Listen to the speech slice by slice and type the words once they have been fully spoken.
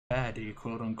baddie,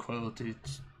 quote unquote.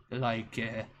 It's like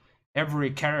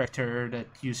every character that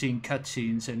you see in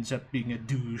cutscenes ends up being a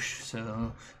douche,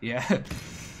 so yeah.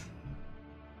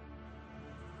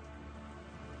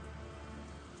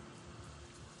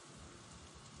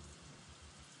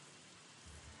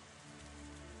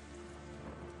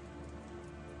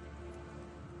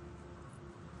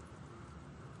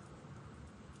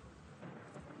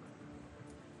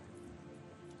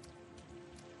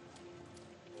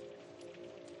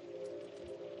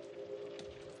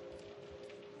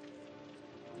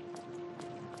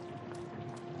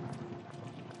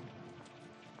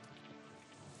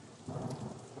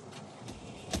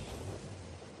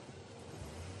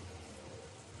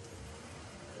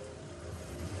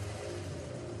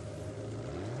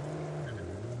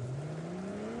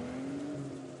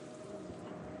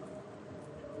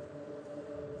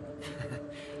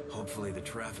 Hopefully the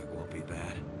traffic won't be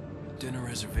bad. Dinner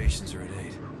reservations are at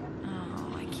 8.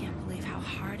 Oh, I can't believe how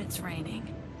hard it's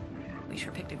raining. We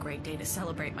sure picked a great day to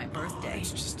celebrate my birthday. Oh,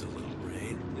 it's just a little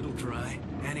rain. It'll dry.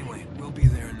 Anyway, we'll be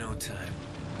there in no time.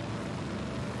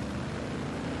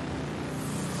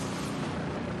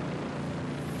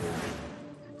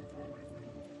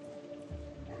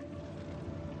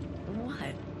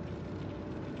 What?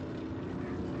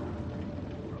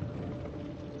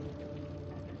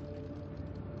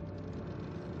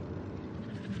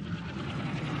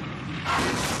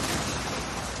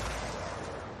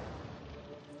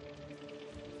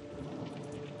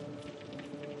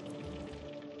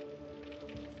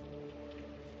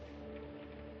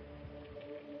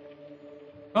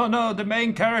 Oh no, the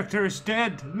main character is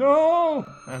dead! No!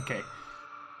 Okay.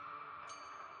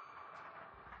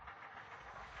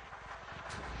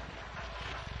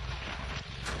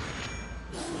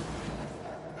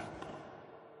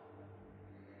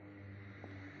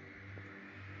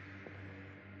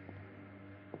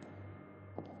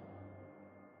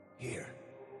 Here,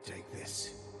 take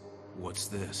this. What's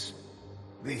this?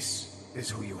 This is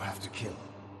who you have to kill.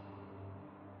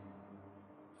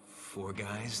 4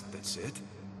 guys, that's it?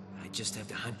 I just have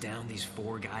to hunt down these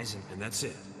 4 guys and that's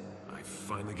it? I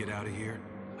finally get out of here?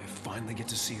 I finally get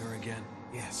to see her again?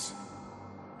 Yes,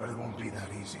 but it won't be that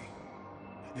easy.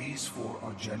 These 4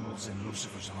 are generals in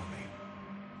Lucifer's army.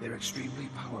 They're extremely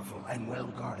powerful and well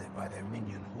guarded by their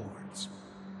minion hordes.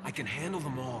 I can handle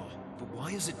them all, but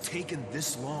why has it taken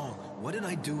this long? What did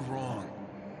I do wrong?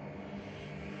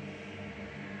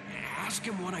 Ask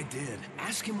him what I did.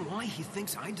 Ask him why he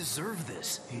thinks I deserve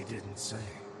this. He didn't say.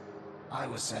 I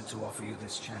was sent to offer you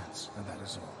this chance, and that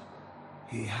is all.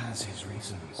 He has his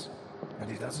reasons,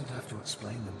 and he doesn't have to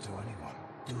explain them to anyone.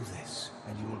 Do this,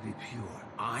 and you will be pure.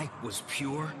 I was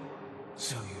pure?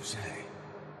 So you say.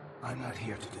 I'm not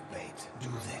here to debate.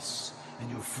 Do this, and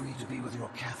you're free to be with your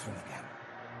Catherine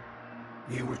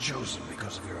again. You were chosen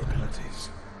because of your abilities.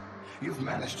 You've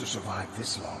managed to survive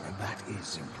this long, and that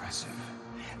is impressive.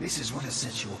 This is what has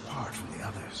set you apart from the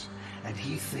others, and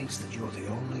he thinks that you're the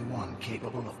only one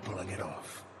capable of pulling it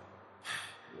off.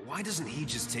 Why doesn't he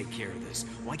just take care of this?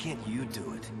 Why can't you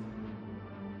do it?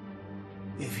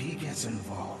 If he gets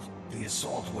involved, the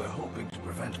assault we're hoping to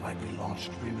prevent might be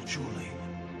launched prematurely.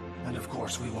 And of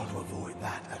course, we want to avoid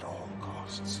that at all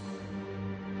costs.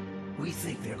 We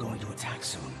think they're going to attack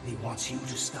soon. He wants you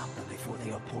to stop them before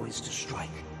they are poised to strike.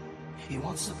 He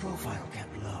wants the profile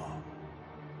kept low.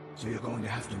 So you're going to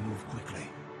have to move quickly.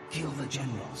 Kill the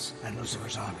generals, and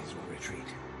Lucifer's armies will retreat.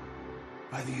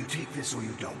 Either you take this or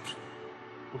you don't.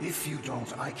 If you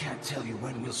don't, I can't tell you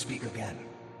when we'll speak again.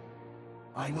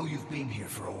 I know you've been here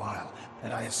for a while,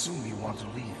 and I assume you want to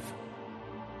leave.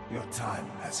 Your time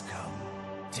has come.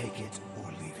 Take it or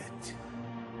leave it.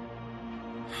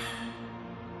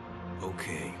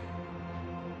 Okay.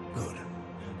 Good.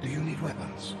 Do you need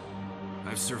weapons?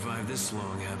 I've survived this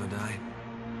long, haven't I?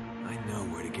 I know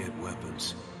where to get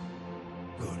weapons.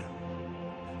 Good.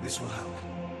 This will help.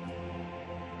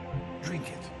 Drink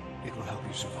it. It will help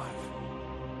you survive.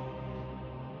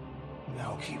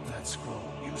 Now keep that scroll.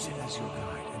 Use it as your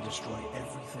guide and destroy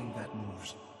everything that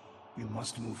moves. You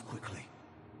must move quickly.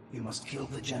 You must kill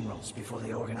the generals before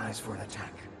they organize for an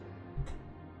attack.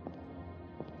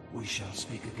 We shall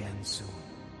speak again soon.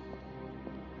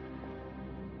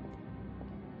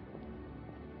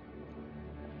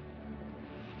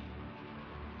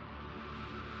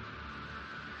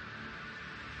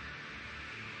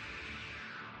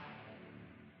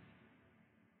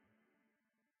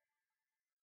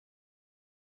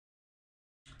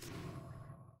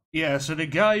 Yeah, so the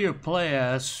guy you play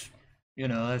as, you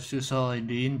know, as you saw in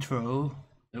the intro,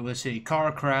 there was a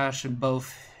car crash and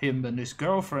both him and his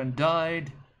girlfriend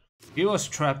died.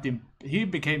 He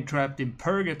became trapped in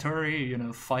purgatory, you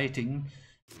know, fighting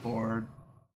for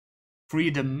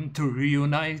freedom to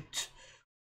reunite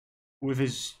with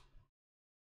his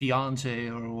fiance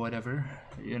or whatever,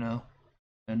 you know.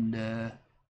 And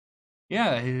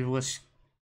yeah, he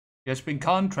has been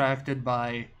contracted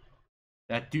by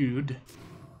that dude,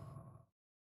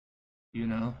 you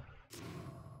know,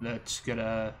 that's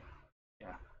gonna,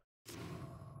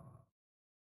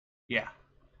 yeah,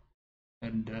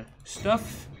 and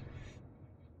stuff.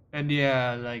 And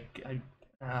yeah, like,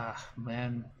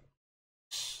 man,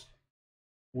 it's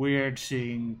weird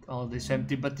seeing all this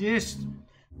empty. But the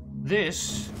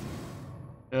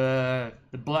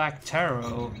Black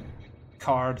Tarot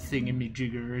card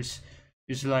thingamajiggers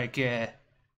is like, yeah,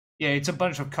 it's a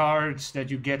bunch of cards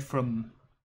that you get from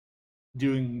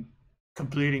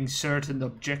completing certain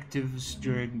objectives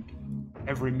during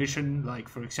every mission. Like,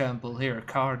 for example, here,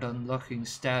 card unlocking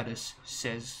status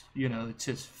says, you know, it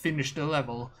says finish the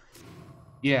level.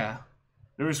 Yeah,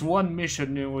 there is one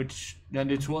mission in which,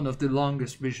 and it's one of the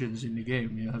longest missions in the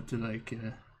game. You have to like,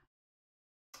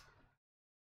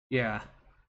 yeah,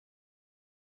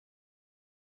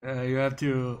 you have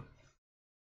to.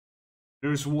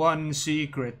 There's one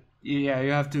secret. Yeah,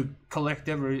 you have to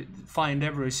find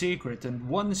every secret, and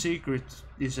one secret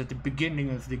is at the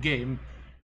beginning of the game,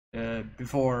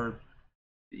 before,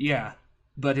 yeah,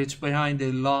 but it's behind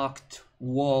a locked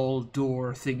wall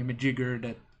door thingamajigger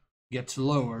that gets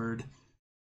lowered.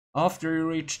 After you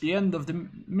reach the end of the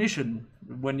mission,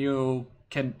 when you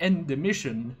can end the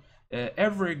mission,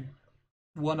 every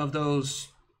one of those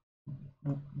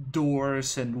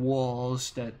doors and walls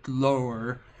that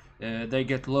lower, they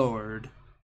get lowered.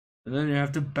 And then you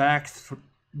have to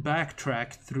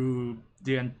backtrack through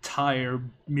the entire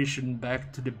mission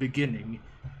back to the beginning.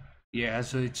 Yeah,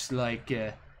 so it's like,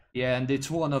 yeah, and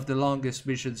it's one of the longest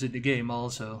missions in the game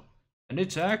also. And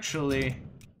it's actually,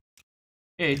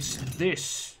 it's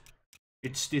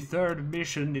the third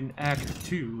mission in Act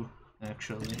 2,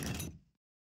 actually. If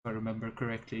I remember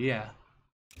correctly, yeah.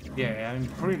 Yeah, I'm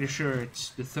pretty sure it's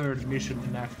the third mission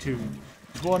in Act 2.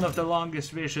 It's one of the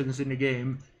longest missions in the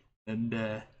game,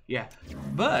 and yeah.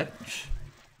 But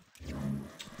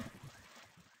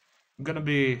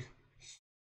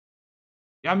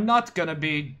I'm not gonna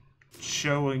be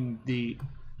showing the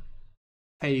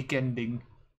fake ending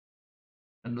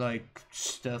and like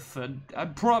stuff, and I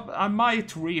might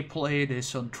replay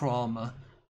this on Trauma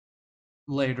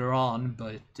later on,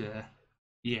 but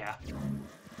yeah.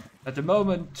 At the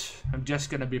moment, I'm just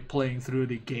gonna be playing through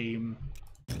the game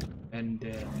and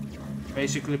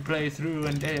basically play through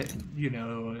and you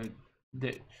know,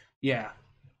 yeah.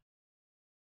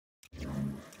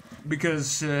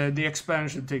 Because the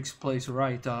expansion takes place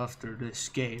right after this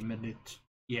game, and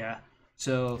yeah.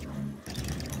 So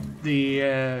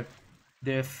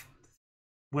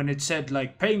when it said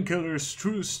like Painkiller's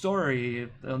true story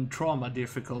on Trauma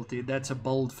difficulty, that's a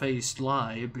bold-faced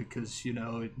lie, because, you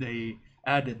know, they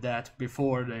added that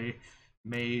before they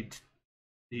made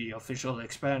the official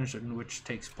expansion, which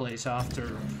takes place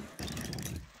after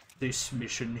this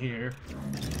mission here.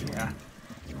 Yeah.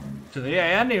 So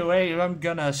yeah, anyway, I'm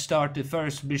gonna start the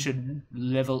first mission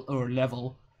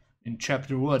level in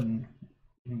chapter 1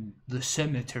 in the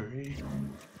cemetery.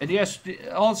 And yes,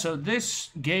 also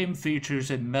this game features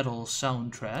a metal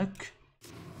soundtrack.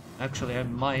 Actually, I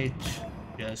might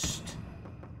just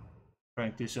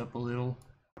crank this up a little.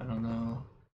 I don't know.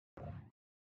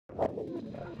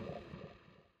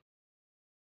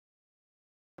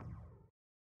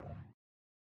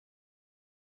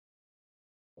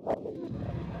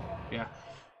 Yeah.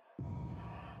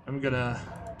 I'm gonna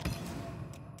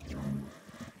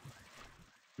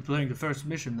be playing the first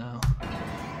mission now.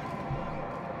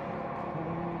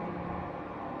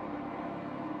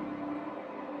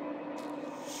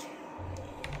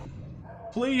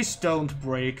 Please don't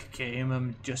break, game.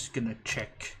 I'm just gonna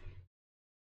check.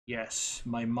 Yes,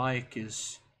 my mic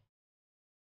is...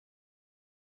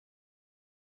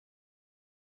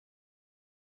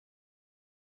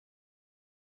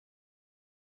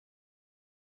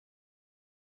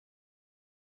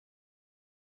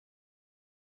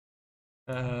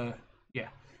 yeah.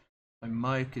 My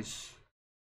mic is...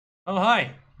 Oh,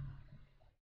 hi!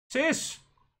 Sis!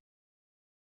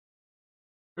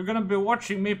 You're gonna be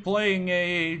watching me playing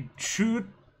a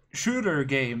shooter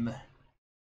game.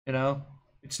 You know?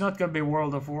 It's not gonna be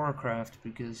World of Warcraft,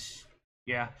 because...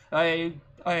 Yeah, I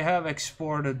have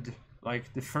exported,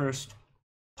 like, the first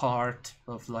part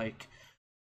of, like...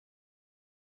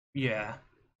 Yeah,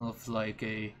 of, like,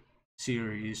 a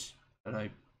series that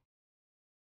I'm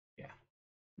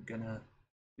gonna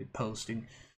be posting,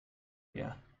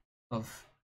 yeah, of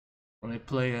when I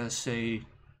play as a,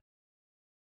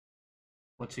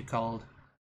 what's it called,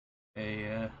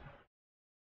 a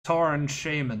Tauren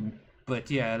shaman. But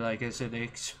yeah, like I said, they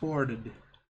exported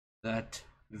that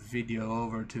video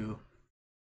over to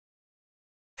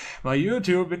my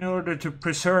YouTube in order to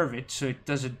preserve it so it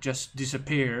doesn't just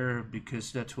disappear,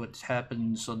 because that's what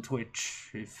happens on Twitch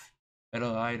if I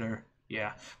don't either.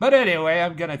 Yeah. But anyway,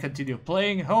 I'm gonna continue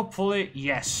playing. Hopefully,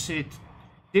 yes, it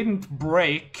didn't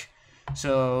break.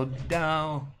 So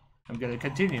now I'm gonna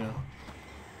continue.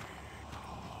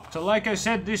 So like I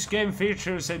said, this game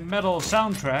features a metal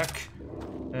soundtrack,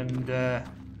 and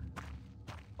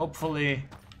hopefully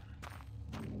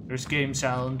there's game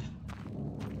sound.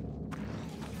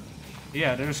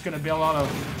 Yeah, there's gonna be a lot of...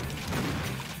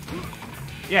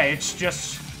 Yeah, it's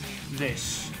just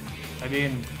this. I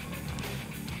mean...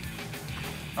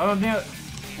 I don't know...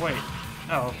 Wait.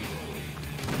 Oh.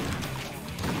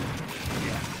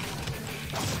 Yeah.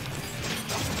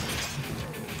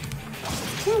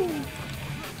 Woo.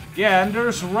 Yeah, and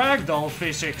there's ragdoll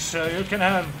physics, so you can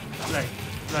have... Like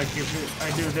if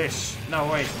I do this. No,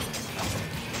 wait.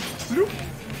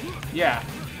 Yeah.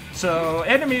 So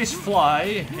enemies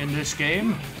fly in this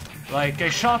game. Like a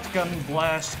shotgun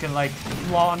blast can like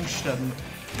launch them.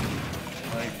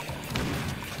 Like,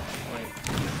 wait.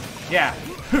 Yeah.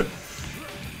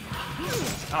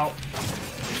 Ow.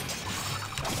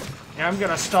 Yeah, I'm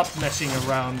gonna stop messing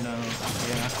around now.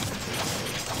 Yeah.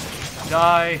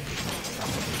 Die.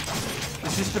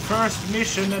 This is the first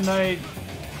mission, and I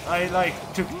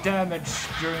like took damage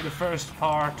during the first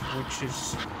part, which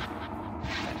is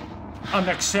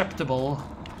unacceptable,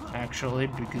 actually,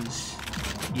 because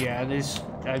yeah,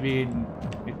 I mean,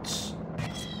 it's...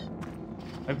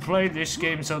 I've played this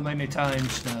game so many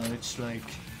times now, it's like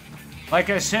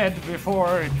I said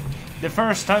before, the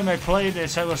first time I played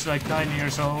this I was like 9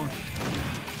 years old.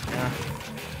 Yeah.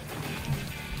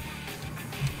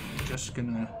 Just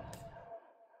gonna...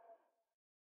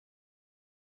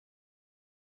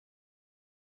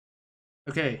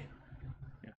 Okay.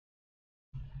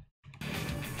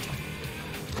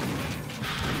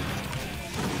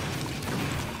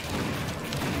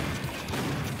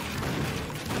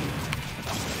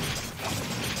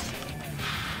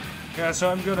 Yeah, so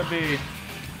I'm gonna be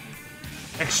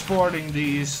exporting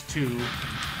these to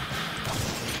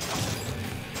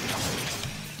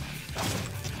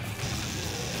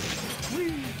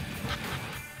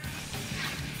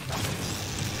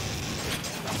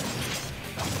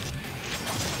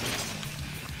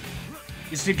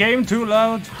Is the game too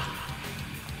loud?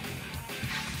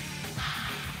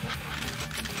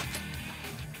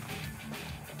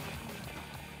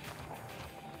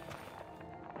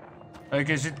 Like,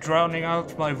 is it drowning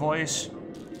out my voice?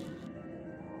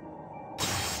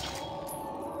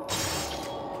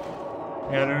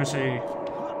 Yeah, there's a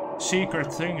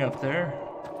secret thing up there.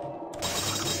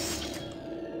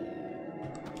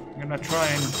 I'm gonna try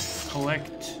and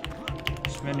collect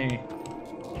as many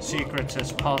secrets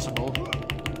as possible.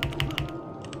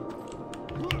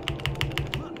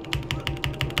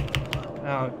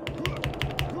 Now,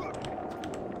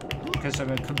 because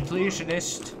I'm a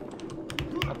completionist.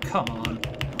 Oh, come on.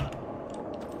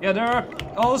 Yeah, there are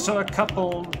also a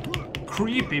couple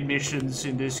creepy missions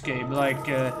in this game, like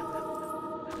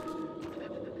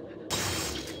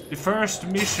the first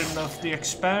mission of the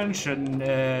expansion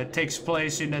takes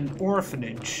place in an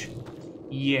orphanage.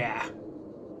 Yeah.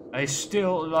 I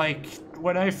still, like,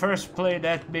 when I first played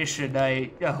that mission,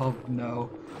 oh no.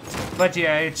 But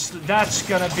yeah, that's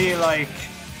gonna be like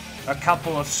a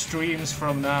couple of streams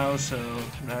from now, so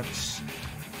that's,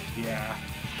 yeah.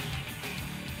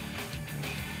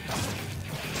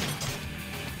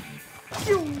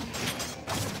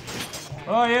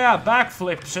 Oh yeah,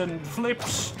 backflips and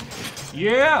flips.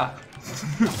 Yeah!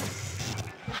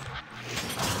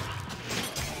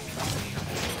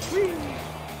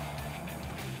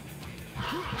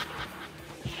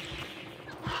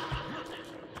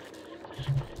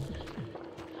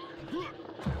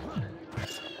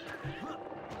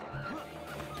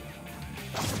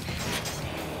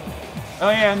 Oh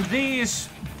yeah, and these...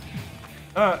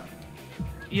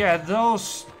 yeah,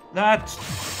 that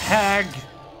hag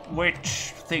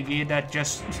witch thingy that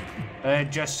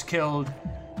just killed,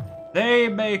 they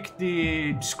make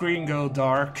the screen go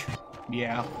dark.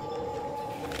 Yeah.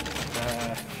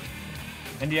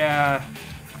 And yeah,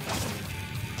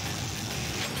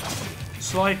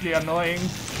 slightly annoying.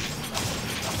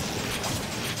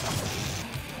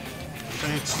 But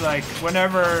it's like,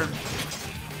 whenever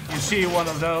you see one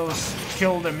of those,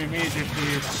 kill them immediately.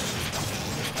 It's...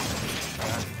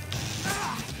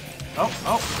 Oh.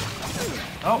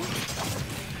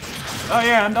 Oh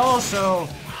yeah, and also...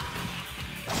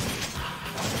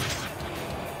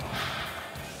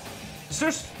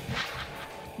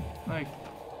 Like,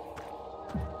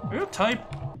 are you type?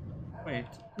 Wait,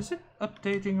 is it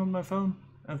updating on my phone?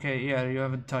 Okay, yeah, you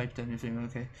haven't typed anything.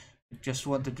 Okay, just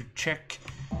wanted to check.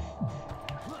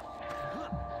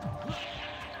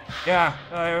 Yeah,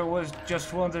 I was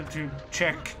just wanted to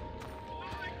check.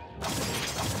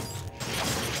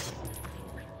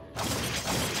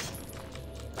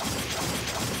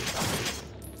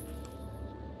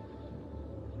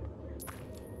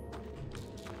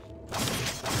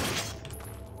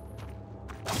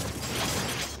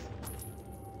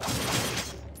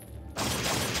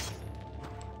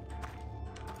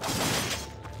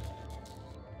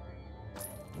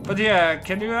 But yeah,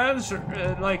 can you answer,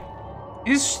 like,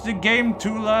 is the game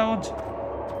too loud?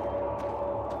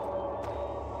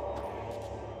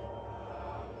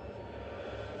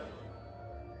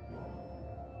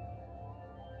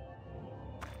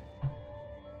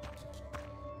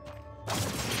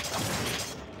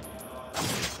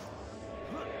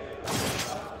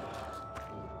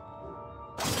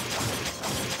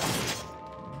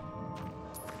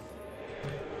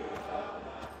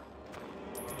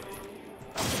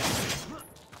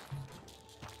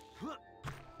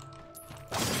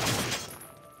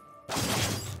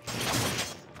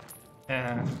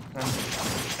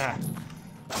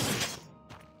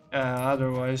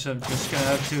 Otherwise, I'm just gonna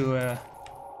have to.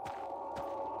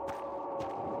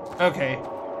 Okay,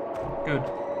 good.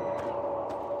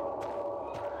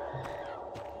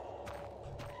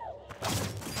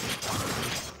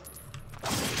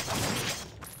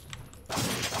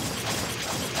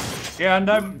 Yeah, and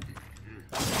I'm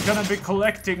gonna be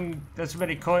collecting as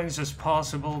many coins as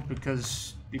possible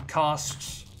because it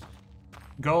costs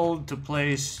gold to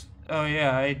place. Oh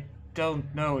yeah, I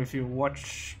don't know if you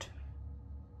watched.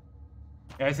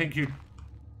 I think you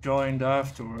joined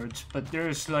afterwards, but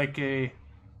there's like a...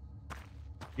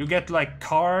 You get like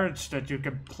cards that you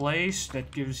can place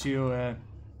that gives you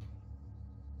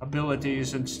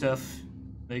abilities and stuff.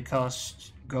 They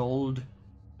cost gold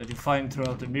that you find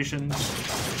throughout the missions.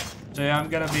 So yeah, I'm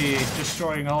gonna be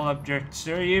destroying all objects.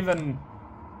 There are even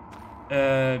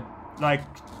like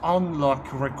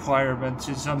unlock requirements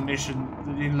in some mission.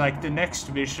 In like the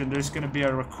next mission, there's gonna be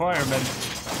a requirement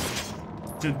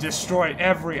to destroy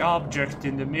every object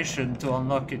in the mission to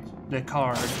unlock it, the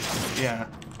card. Yeah.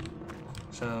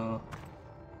 So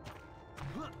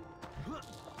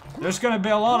there's gonna be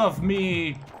a lot of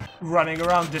me running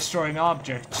around destroying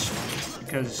objects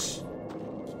because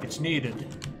it's needed.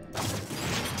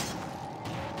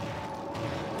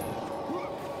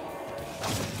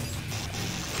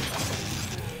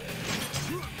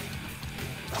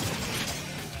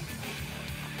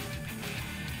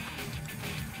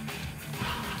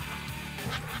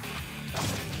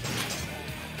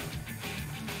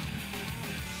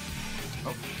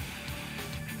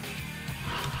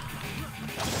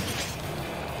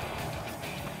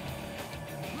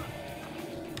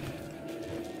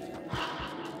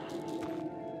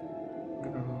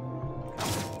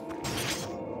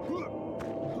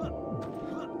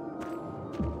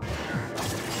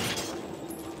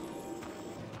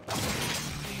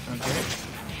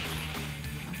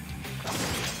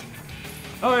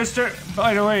 Oh, is there,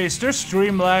 by the way, is there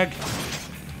stream lag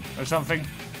or something?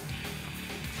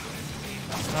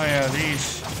 Oh yeah,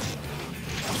 these.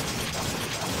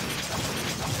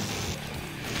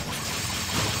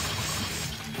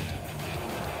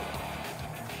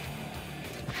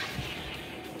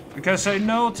 Because I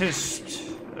noticed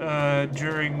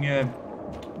during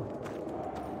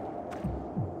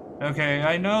okay,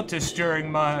 I noticed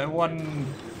during one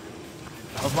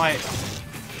of my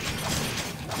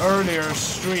earlier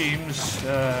streams,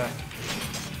 I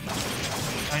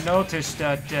noticed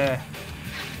that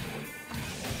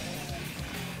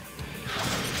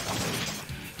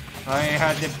I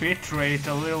had the bitrate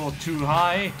a little too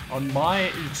high on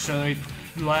my, so it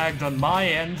lagged on my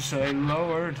end, so I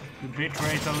lowered the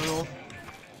bitrate a little.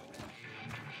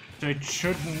 So it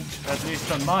shouldn't, at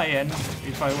least on my end,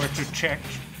 if I were to check.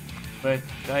 But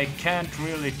I can't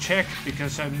really check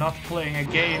because I'm not playing a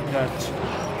game that...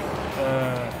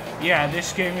 yeah,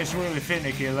 this game is really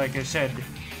finicky, like I said.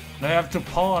 I have to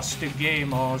pause the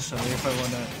game also if I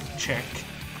want to check.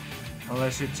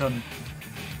 Unless it's on...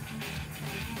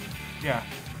 Yeah.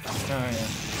 Oh yeah.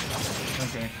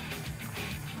 Okay.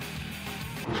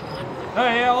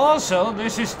 Oh yeah, also,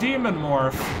 this is Demon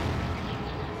Morph.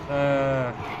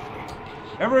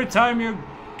 Every time you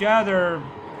gather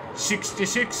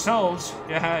 66 souls,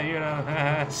 yeah, you know,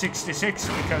 66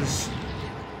 because...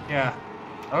 Yeah.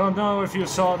 I don't know if you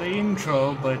saw the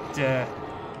intro, but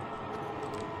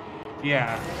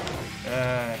yeah,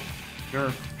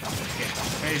 you're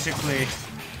basically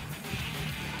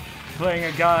playing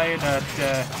a guy that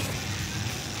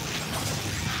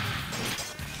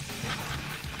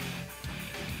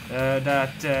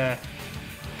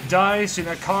dies in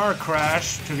a car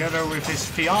crash together with his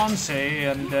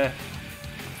fiancée, and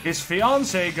his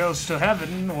fiancée goes to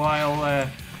heaven while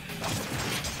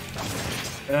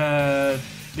the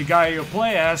guy you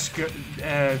play as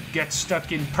gets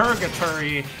stuck in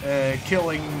purgatory,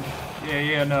 killing,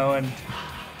 you know, and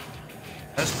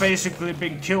has basically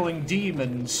been killing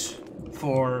demons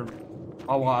for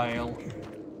a while.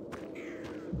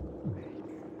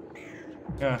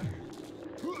 Yeah.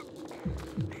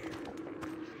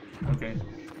 Okay.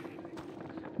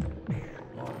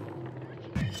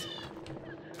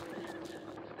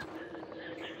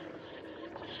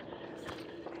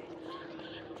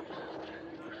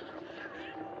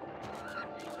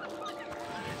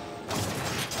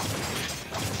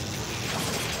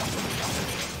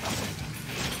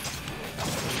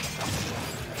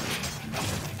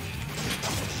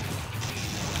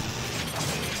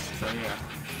 So yeah.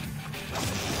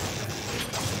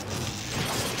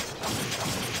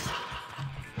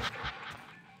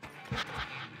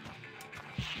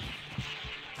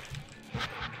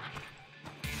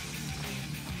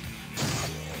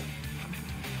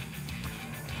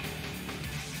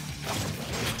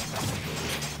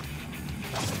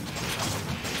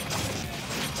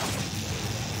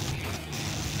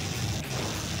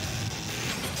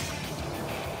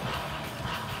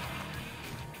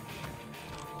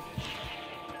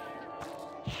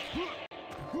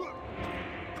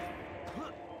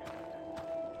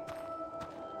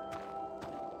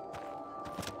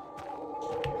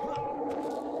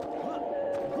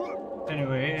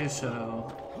 Anyway,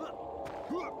 so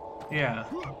yeah.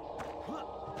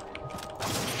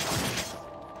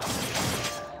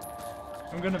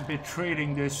 I'm gonna be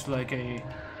treating this like a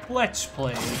let's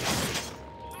play.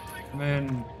 I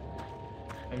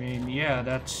mean, yeah,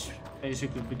 that's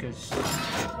basically because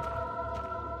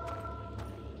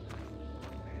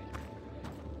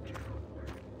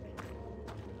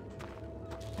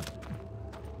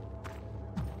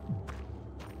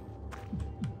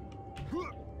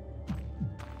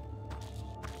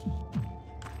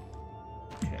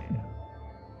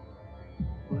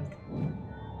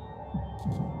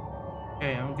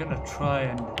okay, I'm gonna try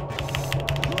and...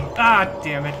 Ah,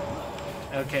 damn it.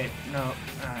 Okay, no.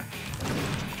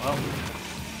 Well.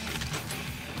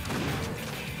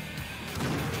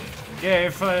 Yeah,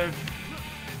 if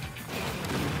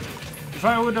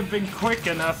I would have been quick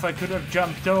enough, I could have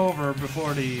jumped over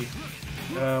before the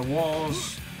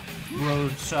walls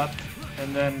rose up,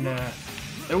 and then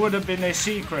there would have been a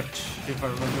secret, if I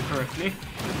remember correctly.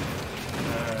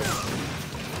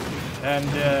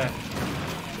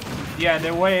 Yeah,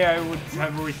 the way I would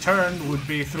have returned would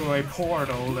be through a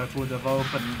portal that would have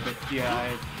opened, but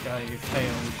yeah, I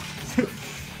failed.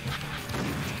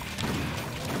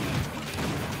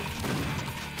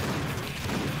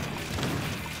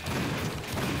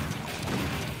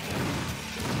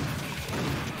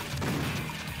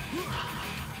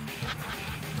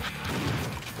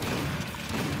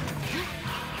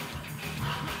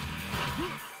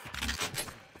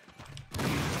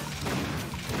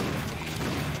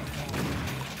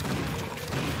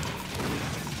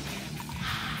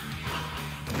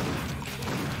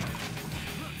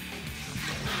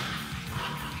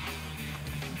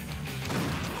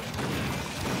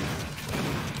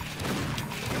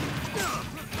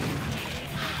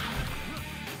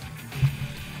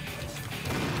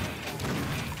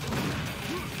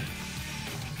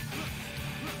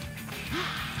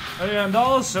 And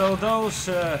also those,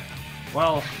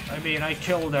 well, I mean, I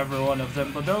killed every one of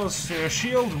them, but those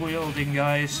shield-wielding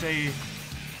guys, they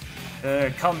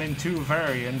come in two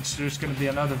variants. There's gonna be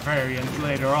another variant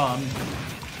later on,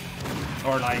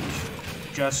 or like,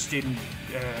 just in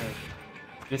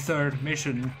the third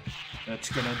mission that's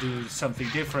gonna do something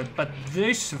different. But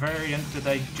this variant that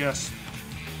I just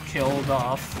killed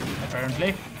off,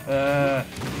 apparently,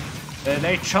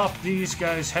 they chop these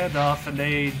guys' head off and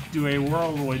they do a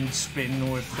whirlwind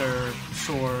spin with their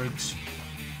swords.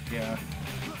 Yeah.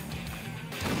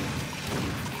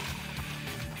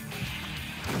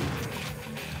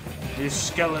 These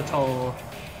skeletal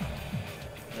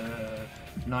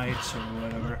knights or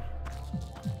whatever.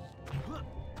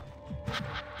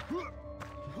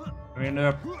 I mean,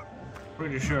 they're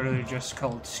pretty sure they're just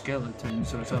called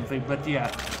skeletons or something, but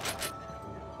yeah.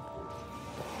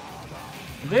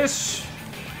 This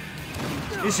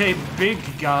is a big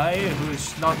guy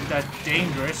who's not that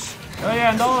dangerous. Oh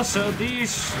yeah, and also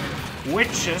these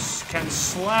witches can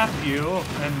slap you,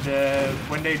 and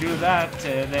when they do that,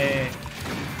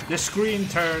 the screen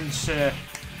turns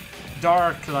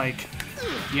dark, like,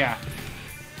 yeah.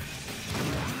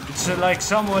 It's like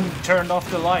someone turned off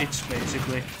the lights,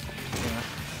 basically. Yeah.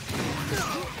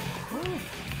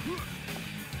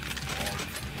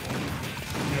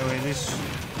 Anyway, this...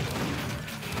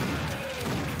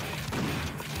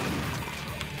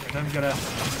 I'm gonna...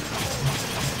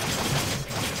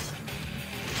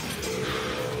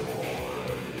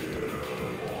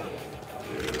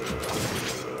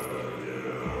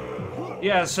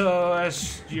 Yeah, so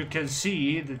as you can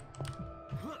see,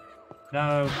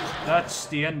 now that's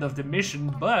the end of the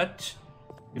mission, but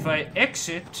if I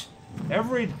exit,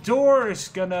 every door is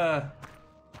gonna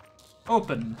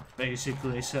open,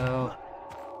 basically, so...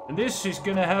 And this is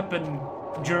gonna happen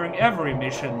during every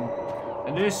mission.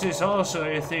 And this is also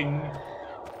a thing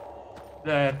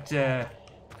that,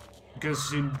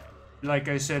 because like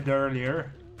I said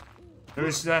earlier,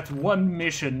 there's that one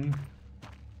mission,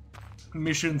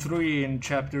 Mission 3 in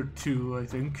Chapter 2, I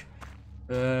think,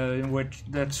 in which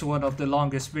that's one of the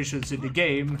longest missions in the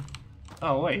game.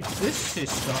 Oh wait, this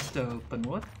is not open,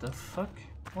 what the fuck?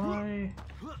 Why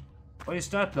is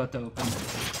that not open?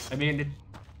 I mean, it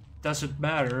doesn't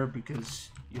matter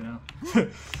because, you know,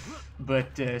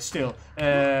 but still,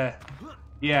 yeah,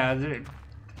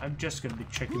 I'm just gonna be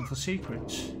checking for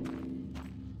secrets.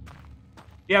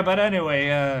 Yeah, but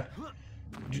anyway,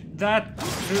 that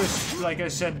there's, like I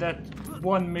said, that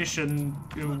one mission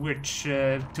in which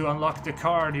to unlock the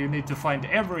card you need to find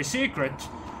every secret,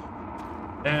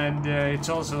 and it's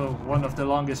also one of the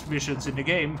longest missions in the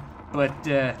game, but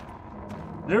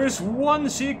there is one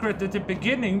secret at the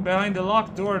beginning behind the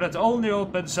locked door that only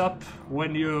opens up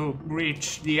when you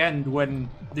reach the end, when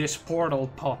this portal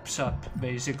pops up,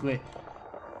 basically.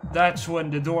 That's when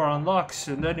the door unlocks,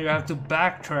 and then you have to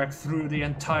backtrack through the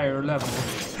entire level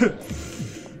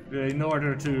in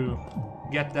order to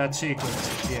get that secret.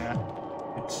 Yeah,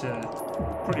 it's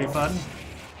pretty fun,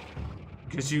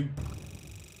 because you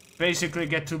basically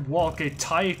get to walk a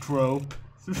tightrope.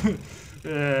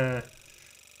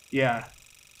 Yeah.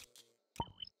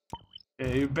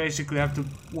 You basically have to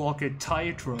walk a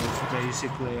tightrope,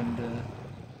 basically, and,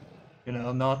 you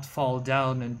know, not fall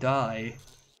down and die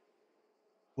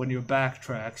when you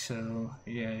backtrack, so,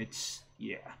 yeah, it's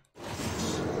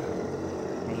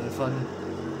really fun.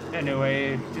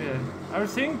 Anyway, I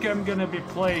think I'm gonna be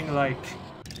playing, like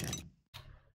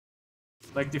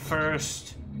the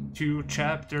first 2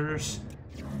 chapters.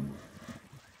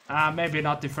 Maybe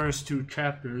not the first 2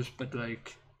 chapters, but,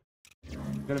 like,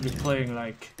 I'm gonna be playing,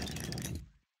 like...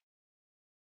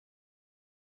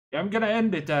 I'm gonna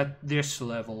end it at this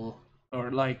level, or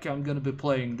like I'm gonna be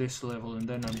playing this level, and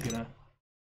then I'm gonna...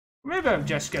 Maybe I'm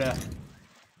just gonna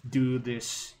do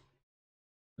this,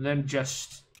 and then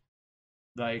just,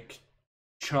 like,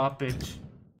 chop it,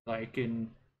 like,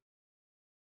 in...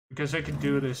 Because I can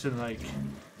do this in, like...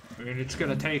 I mean, it's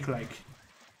gonna take, like,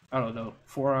 I don't know,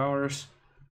 4 hours.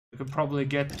 I could probably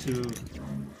get to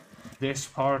this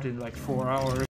part in, like, 4 hours.